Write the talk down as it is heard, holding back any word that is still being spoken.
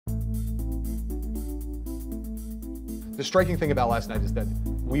The striking thing about last night is that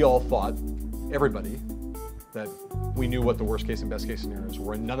we all thought, everybody, that we knew what the worst case and best case scenarios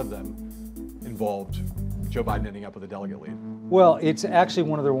were, and none of them involved Joe Biden ending up with a delegate lead. Well, it's actually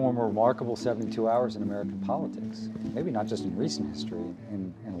one of the more remarkable 72 hours in American politics. Maybe not just in recent history,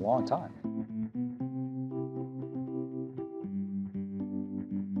 in a long time.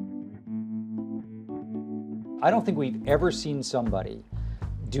 I don't think we've ever seen somebody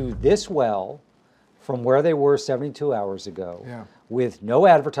do this well from where they were 72 hours ago, with no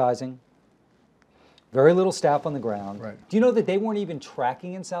advertising, very little staff on the ground. Right. Do you know that they weren't even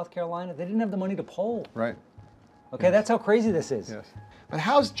tracking in South Carolina? They didn't have the money to poll. Right. Okay, that's how crazy this is. Yes. But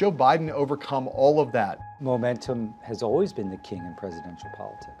how's Joe Biden overcome all of that? Momentum has always been the king in presidential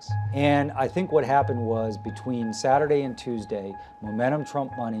politics. And I think what happened was between Saturday and Tuesday, momentum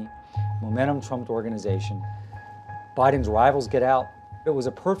trumped money, momentum trumped organization. Biden's rivals get out. It was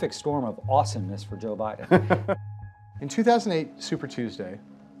a perfect storm of awesomeness for Joe Biden. In 2008 Super Tuesday,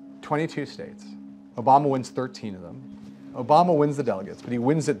 22 states. Obama wins 13 of them. Obama wins the delegates, but he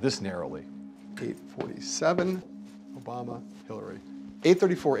wins it this narrowly. 847, Obama, Hillary.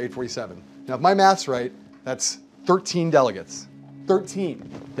 834, 847. Now, if my math's right, that's 13 delegates. 13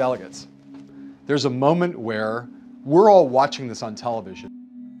 delegates. There's a moment where we're all watching this on television.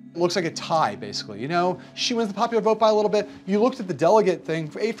 It looks like a tie, basically. You know, she wins the popular vote by a little bit. You looked at the delegate thing,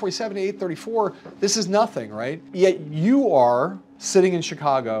 847 to 834, this is nothing, right? Yet you are sitting in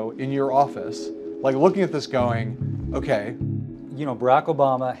Chicago in your office, like looking at this going, okay. You know, Barack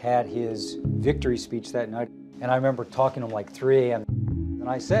Obama had his victory speech that night, and I remember talking to him like 3 a.m. and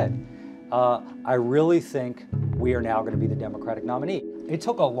I said, I really think we are now going to be the Democratic nominee. It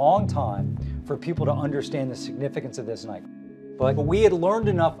took a long time for people to understand the significance of this night. But we had learned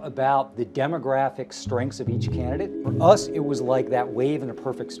enough about the demographic strengths of each candidate. For us, it was like that wave in a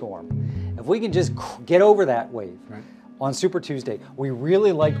perfect storm. If we can just get over that wave on Super Tuesday, we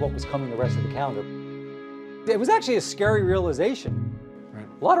really liked what was coming the rest of the calendar. It was actually a scary realization.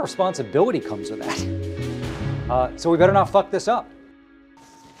 A lot of responsibility comes with that. So we better not fuck this up.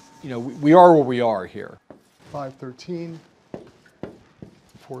 You know, we are where we are here. 513,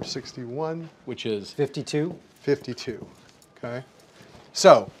 461, which is 52. 52. Okay.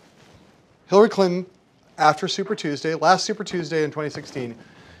 So, Hillary Clinton, after Super Tuesday, last Super Tuesday in 2016,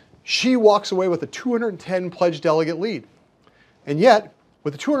 she walks away with a 210 pledged delegate lead. And yet,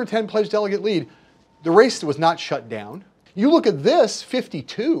 with the 210 pledged delegate lead, the race was not shut down. You look at this,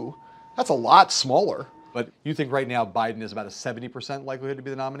 52, that's a lot smaller. But you think right now Biden is about a 70% likelihood to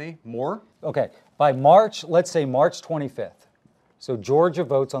be the nominee? More? Okay, by March, let's say March 25th. So Georgia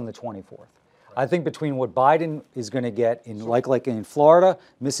votes on the 24th. I think between what Biden is going to get in like in Florida,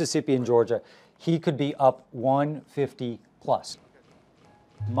 Mississippi, and Georgia, he could be up 150 plus.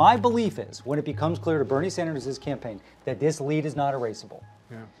 My belief is, when it becomes clear to Bernie Sanders' campaign that this lead is not erasable,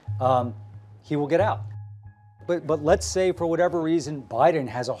 he will get out. But let's say for whatever reason, Biden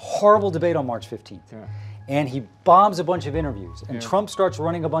has a horrible debate on March 15th. And he bombs a bunch of interviews, and Trump starts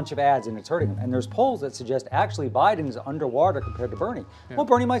running a bunch of ads, and it's hurting him. And there's polls that suggest actually Biden is underwater compared to Bernie. Well,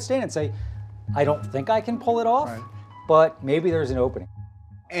 Bernie might stand and say, I don't think I can pull it off, but maybe there's an opening.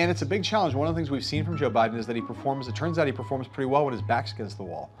 And it's a big challenge. One of the things we've seen from Joe Biden is that he performs, it turns out he performs pretty well when his back's against the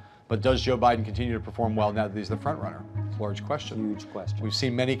wall. But does Joe Biden continue to perform well now that he's the front runner? It's a large question. Huge question. We've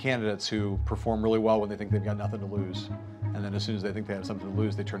seen many candidates who perform really well when they think they've got nothing to lose. And then as soon as they think they have something to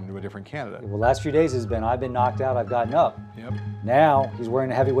lose, they turn into a different candidate. Well, last few days has been, I've been knocked out, I've gotten up. Yep. Now he's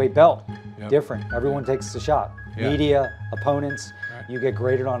wearing a heavyweight belt. Yep. Different. Everyone takes a shot. Media, opponents, you get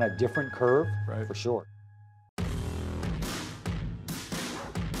graded on a different curve, for sure.